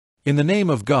In the name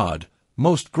of God,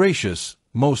 most gracious,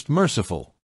 most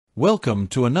merciful. Welcome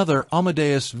to another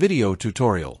Amadeus video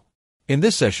tutorial. In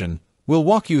this session, we'll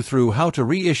walk you through how to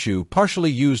reissue partially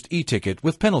used e-ticket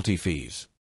with penalty fees.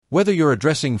 Whether you're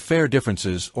addressing fare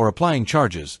differences or applying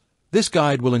charges, this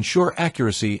guide will ensure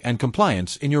accuracy and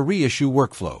compliance in your reissue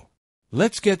workflow.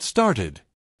 Let's get started.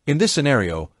 In this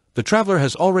scenario, the traveler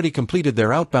has already completed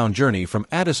their outbound journey from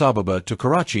Addis Ababa to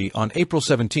Karachi on April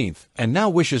 17th and now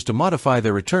wishes to modify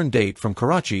their return date from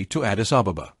Karachi to Addis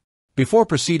Ababa. Before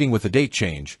proceeding with the date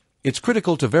change, it's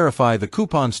critical to verify the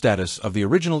coupon status of the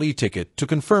original e-ticket to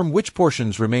confirm which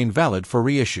portions remain valid for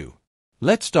reissue.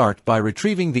 Let's start by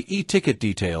retrieving the e-ticket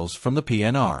details from the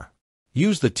PNR.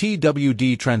 Use the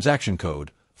TWD transaction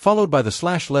code, followed by the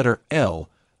 /letter L,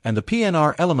 and the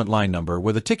PNR element line number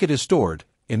where the ticket is stored,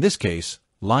 in this case,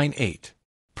 line 8.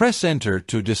 Press Enter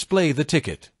to display the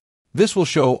ticket. This will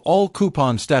show all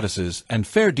coupon statuses and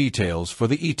fare details for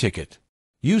the e-ticket.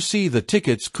 You see the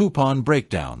ticket's coupon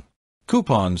breakdown.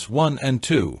 Coupons 1 and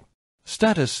 2.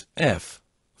 Status F.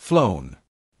 Flown.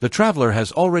 The traveler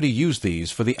has already used these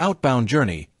for the outbound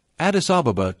journey, Addis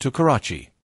Ababa to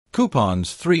Karachi.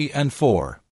 Coupons 3 and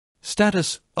 4.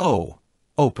 Status O.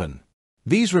 Open.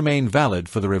 These remain valid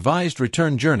for the revised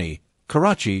return journey,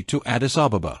 Karachi to Addis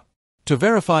Ababa. To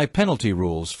verify penalty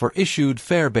rules for issued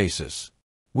fare basis,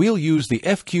 we'll use the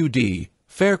FQD,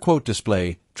 Fare Quote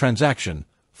Display, transaction,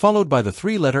 followed by the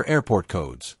three-letter airport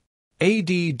codes,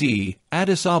 ADD,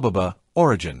 Addis Ababa,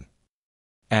 origin,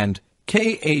 and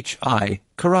KHI,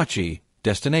 Karachi,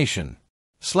 destination,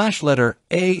 /letter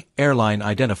A, airline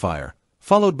identifier,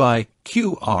 followed by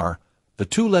QR, the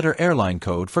two-letter airline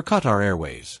code for Qatar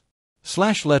Airways,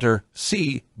 /letter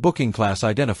C, booking class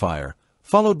identifier,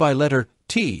 followed by letter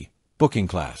T, booking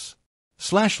class,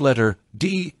 /letter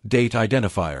D, date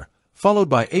identifier, followed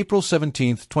by April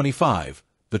 17th, 25,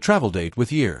 the travel date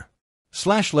with year,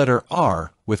 /letter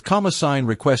R, with comma sign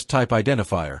request type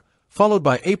identifier, followed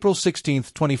by April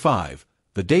 16th, 25,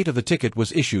 the date of the ticket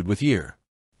was issued with year.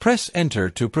 Press Enter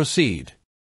to proceed.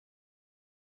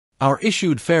 Our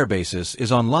issued fare basis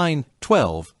is on line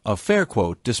 12 of fare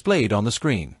quote displayed on the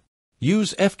screen.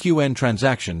 Use FQN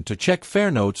transaction to check fare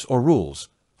notes or rules,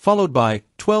 followed by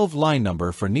 12 line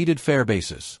number for needed fare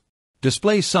basis.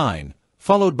 Display sign,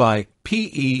 followed by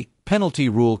PE, penalty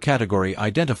rule category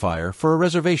identifier for a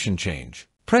reservation change.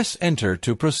 Press Enter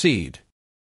to proceed.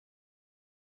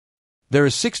 There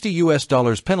is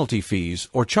 $60 penalty fees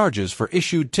or charges for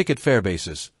issued ticket fare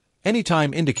basis,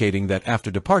 anytime indicating that after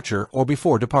departure or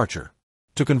before departure.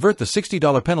 To convert the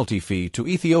 $60 penalty fee to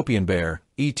Ethiopian Bear,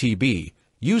 ETB,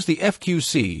 use the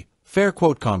FQC, Fare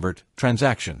Quote Convert,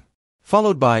 transaction,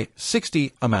 followed by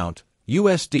 60 amount,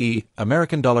 USD,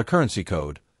 American Dollar Currency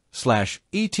Code,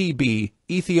 /ETB,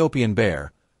 Ethiopian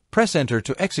Bear. Press Enter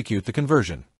to execute the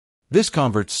conversion. This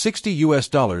converts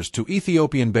 $60 to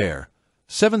Ethiopian Bear,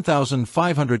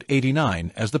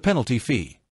 7,589 as the penalty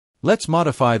fee. Let's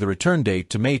modify the return date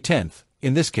to May 10th,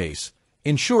 in this case.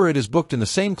 Ensure it is booked in the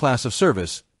same class of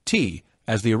service, T,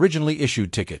 as the originally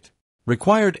issued ticket.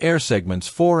 Required air segments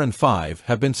 4 and 5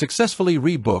 have been successfully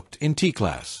rebooked in T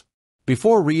class.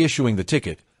 Before reissuing the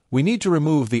ticket, we need to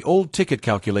remove the old ticket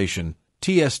calculation,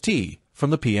 TST, from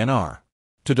the PNR.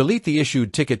 To delete the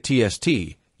issued ticket TST,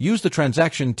 use the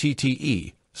transaction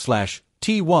TTE/T1,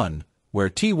 where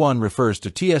T1 refers to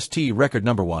TST record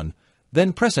number 1,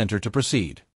 then press Enter to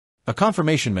proceed. A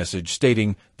confirmation message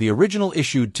stating the original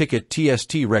issued ticket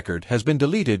TST record has been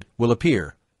deleted will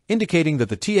appear, indicating that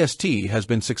the TST has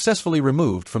been successfully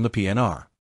removed from the PNR.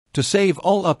 To save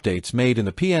all updates made in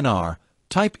the PNR,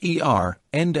 type ER,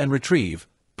 end and retrieve,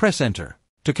 press Enter.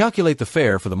 To calculate the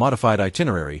fare for the modified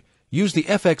itinerary, use the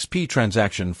FXP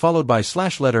transaction followed by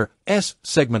 /letter S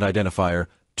segment identifier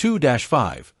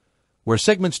 2-5, where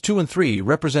segments 2 and 3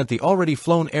 represent the already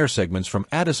flown air segments from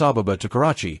Addis Ababa to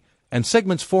Karachi, and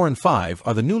segments 4 and 5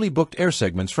 are the newly booked air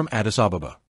segments from Addis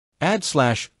Ababa. Add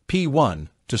 /P1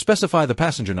 to specify the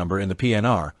passenger number in the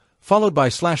PNR, followed by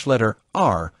 /letter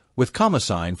R with comma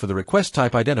sign for the request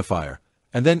type identifier,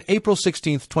 and then April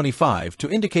 16th, 25 to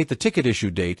indicate the ticket issue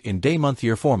date in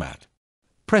day-month-year format.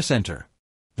 Press Enter.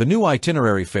 The new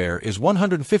itinerary fare is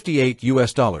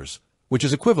 $158, which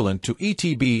is equivalent to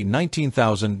ETB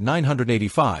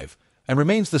 19,985 and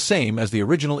remains the same as the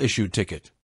original issued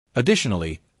ticket.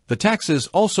 Additionally, the taxes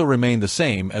also remain the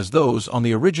same as those on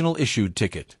the original issued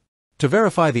ticket. To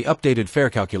verify the updated fare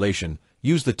calculation,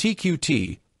 use the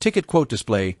TQT, Ticket Quote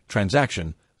Display,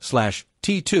 transaction,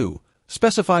 /T2,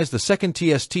 specifies the second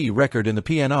TST record in the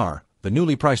PNR, the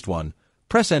newly priced one.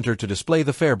 Press Enter to display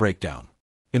the fare breakdown.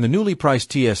 In the newly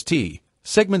priced TST,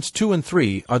 segments 2 and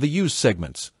 3 are the used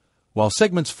segments, while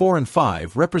segments 4 and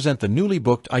 5 represent the newly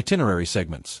booked itinerary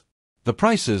segments. The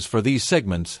prices for these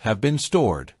segments have been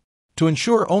stored. To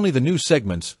ensure only the new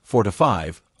segments 4 to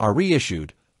 5 are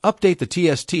reissued, update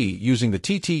the TST using the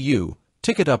TTU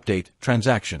ticket update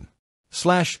transaction.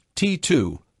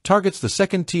 /T2 targets the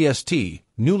second TST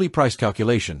newly price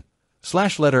calculation.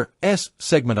 /letter S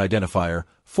segment identifier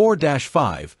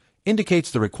 4-5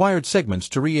 indicates the required segments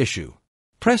to reissue.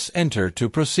 Press Enter to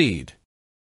proceed.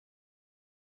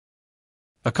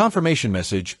 A confirmation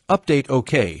message, Update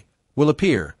OK, will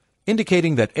appear,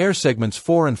 indicating that air segments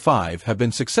 4 and 5 have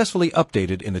been successfully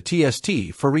updated in the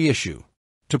TST for reissue.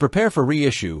 To prepare for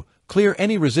reissue, clear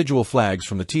any residual flags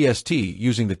from the TST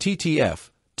using the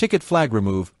TTF, Ticket Flag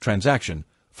Remove, transaction,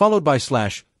 followed by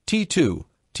 /T2,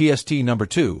 TST number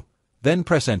 2, then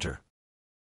press Enter.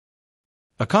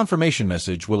 A confirmation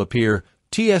message will appear,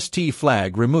 TST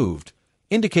Flag Removed,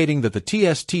 indicating that the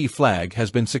TST flag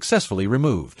has been successfully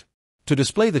removed. To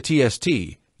display the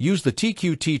TST, use the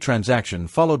TQT transaction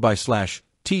followed by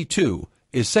 /T2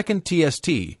 is second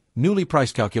TST, newly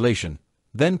price calculation,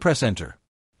 then press Enter.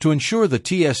 To ensure the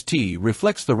TST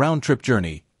reflects the round-trip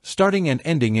journey, starting and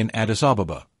ending in Addis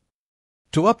Ababa.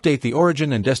 To update the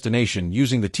origin and destination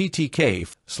using the TTK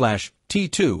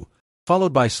 /T2,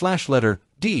 followed by /letter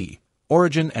D,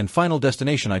 origin and final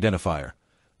destination identifier,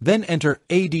 then enter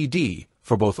ADD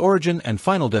for both origin and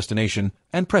final destination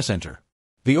and press Enter.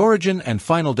 The origin and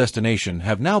final destination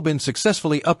have now been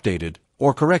successfully updated,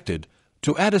 or corrected,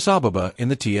 to Addis Ababa in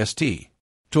the TST.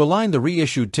 To align the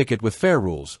reissued ticket with fare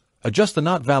rules, adjust the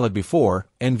Not Valid Before,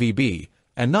 NVB,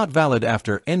 and Not Valid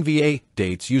After, NVA,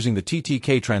 dates using the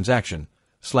TTK transaction.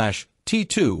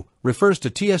 /T2 refers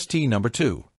to TST number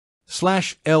 2.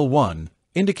 /L1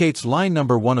 indicates line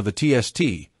number 1 of the TST.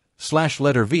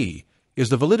 /letter V is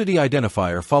the validity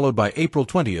identifier followed by April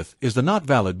 20th is the Not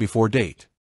Valid Before date.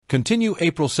 Continue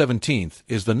April 17th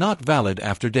is the Not Valid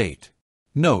After date.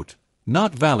 Note,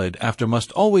 Not Valid After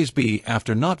must always be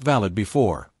after Not Valid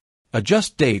Before.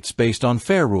 Adjust dates based on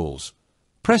fare rules.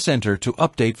 Press Enter to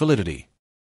update validity.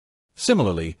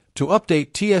 Similarly, to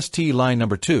update TST line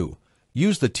number 2,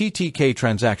 use the TTK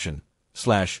transaction.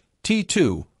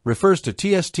 /T2 refers to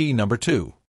TST number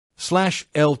 2.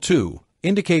 /L2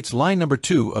 indicates line number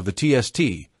 2 of the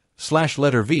TST.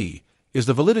 /letter V is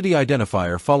the validity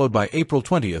identifier followed by April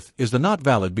 20th is the Not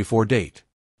Valid Before date.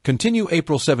 Continue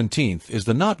April 17th is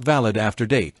the Not Valid After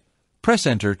date. Press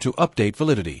Enter to update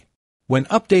validity. When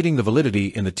updating the validity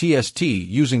in the TST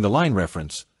using the line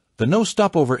reference, the No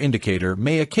Stopover indicator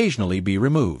may occasionally be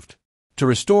removed. To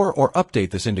restore or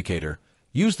update this indicator,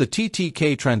 use the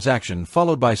TTK transaction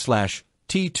followed by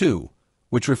 /T2,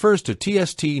 which refers to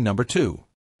TST number 2.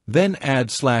 Then add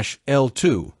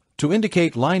 /L2 to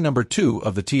indicate line number 2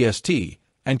 of the TST,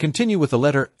 and continue with the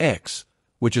letter X,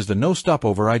 which is the No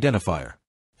Stopover identifier.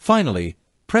 Finally,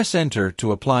 press Enter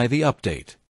to apply the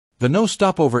update. The No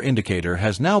Stopover indicator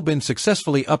has now been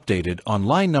successfully updated on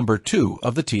line number 2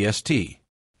 of the TST.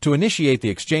 To initiate the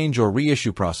exchange or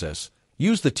reissue process,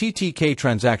 use the TTK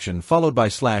transaction followed by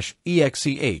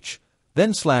 /EXCH,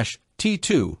 then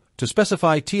 /T2 to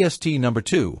specify TST number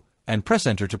 2, and press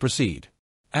Enter to proceed.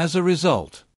 As a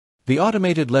result, the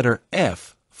automated letter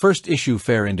F, First Issue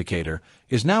Fare Indicator,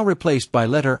 is now replaced by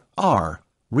letter R,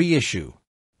 Reissue.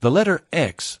 The letter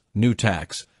X, New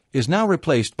Tax, is now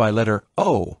replaced by letter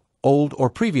O, Old or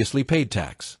Previously Paid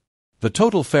Tax. The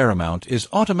total fare amount is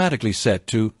automatically set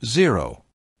to 0.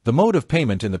 The mode of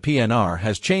payment in the PNR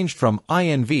has changed from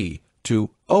INV to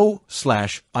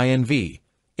O/INV,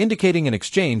 indicating an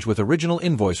exchange with original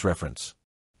invoice reference.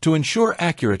 To ensure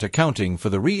accurate accounting for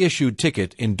the reissued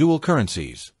ticket in dual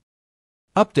currencies,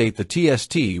 update the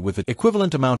TST with the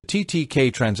equivalent amount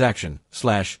TTK transaction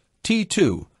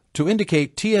 /T2 to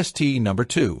indicate TST number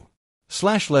 2.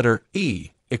 /letter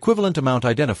E, equivalent amount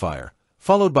identifier,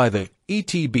 followed by the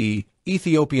ETB,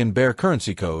 Ethiopian Bear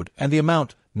Currency Code, and the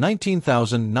amount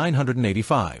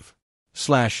 19,985.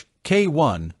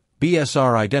 /K1,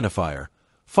 BSR identifier,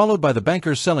 followed by the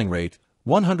banker's selling rate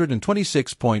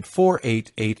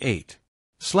 126.4888.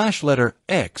 /letter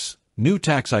X, New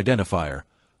Tax identifier,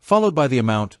 followed by the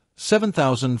amount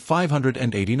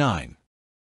 7,589.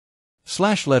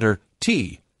 /letter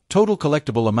T, Total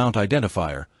Collectible Amount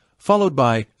identifier, followed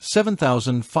by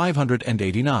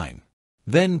 7,589.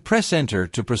 Then press Enter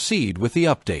to proceed with the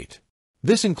update.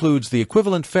 This includes the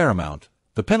equivalent fare amount,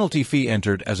 the penalty fee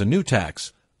entered as a new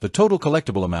tax, the total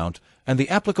collectible amount, and the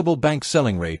applicable bank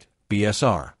selling rate,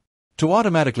 BSR. To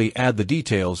automatically add the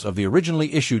details of the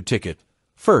originally issued ticket,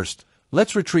 first,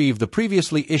 let's retrieve the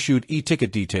previously issued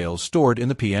e-ticket details stored in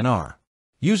the PNR.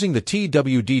 Using the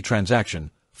TWD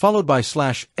transaction, followed by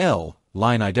 /L,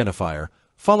 line identifier,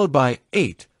 followed by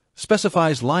 8,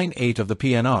 specifies line 8 of the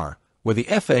PNR, where the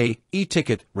FA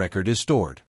e-ticket record is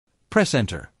stored. Press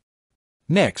Enter.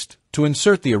 Next, to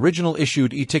insert the original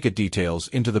issued e-ticket details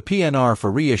into the PNR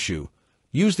for reissue,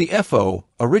 use the FO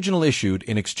original issued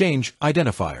in exchange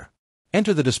identifier.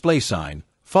 Enter the display sign,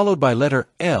 followed by letter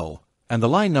L, and the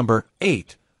line number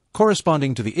 8,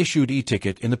 corresponding to the issued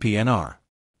e-ticket in the PNR.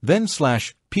 Then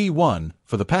 /P1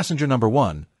 for the passenger number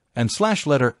 1, and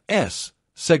letter S,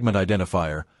 segment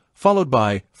identifier, followed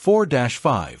by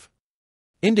 4-5,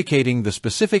 indicating the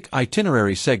specific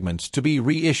itinerary segments to be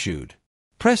reissued.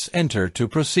 Press Enter to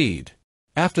proceed.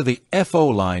 After the FO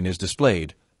line is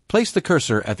displayed, place the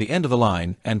cursor at the end of the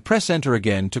line and press Enter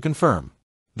again to confirm.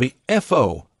 The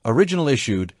FO, original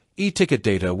issued, e-ticket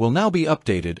data will now be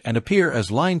updated and appear as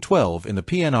line 12 in the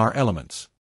PNR elements.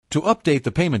 To update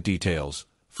the payment details,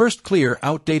 first clear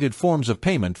outdated forms of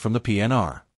payment from the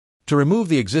PNR. To remove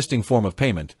the existing form of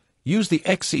payment, use the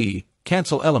EXCH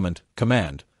cancel element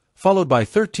command, followed by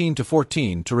 13 to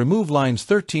 14 to remove lines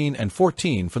 13 and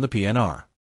 14 from the PNR.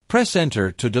 Press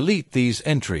Enter to delete these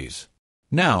entries.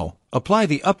 Now, apply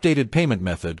the updated payment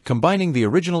method combining the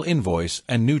original invoice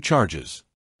and new charges.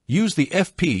 Use the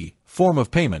FP, form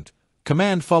of payment,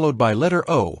 command followed by letter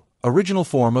O, original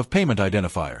form of payment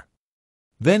identifier.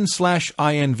 Then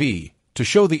 /INV, to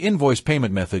show the invoice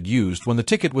payment method used when the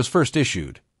ticket was first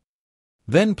issued.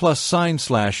 Then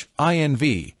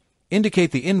 +$INV,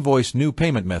 indicate the invoice new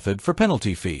payment method for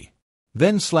penalty fee.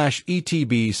 Then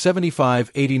 /ETB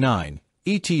 7589,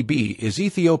 ETB is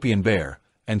Ethiopian bear,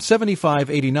 and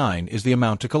 7589 is the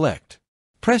amount to collect.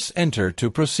 Press Enter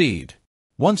to proceed.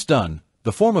 Once done,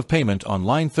 the form of payment on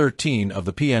line 13 of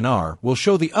the PNR will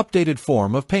show the updated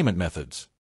form of payment methods.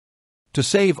 To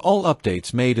save all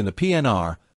updates made in the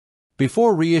PNR,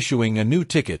 before reissuing a new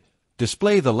ticket,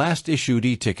 display the last issued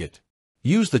e-ticket.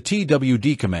 Use the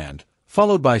TWD command,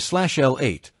 followed by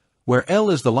 /L8, where L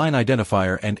is the line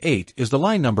identifier and 8 is the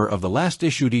line number of the last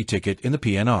issued e-ticket in the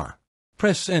PNR.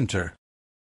 Press Enter.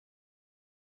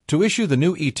 To issue the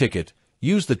new e-ticket,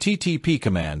 use the TTP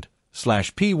command,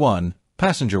 /P1,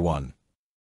 passenger 1,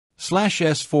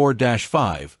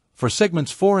 /S4-5 for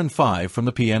segments 4 and 5 from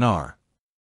the PNR,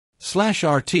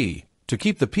 /RT to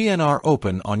keep the PNR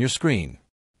open on your screen.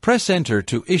 Press Enter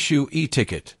to issue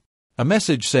e-ticket. A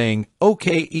message saying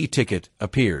OK e-ticket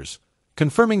appears,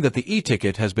 confirming that the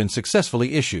e-ticket has been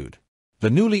successfully issued.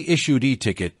 The newly issued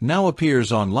e-ticket now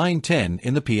appears on line 10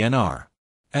 in the PNR.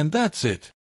 And that's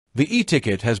it. The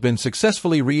e-ticket has been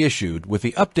successfully reissued with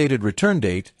the updated return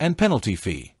date and penalty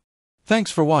fee. Thanks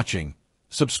for watching.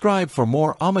 Subscribe for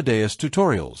more Amadeus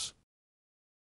tutorials.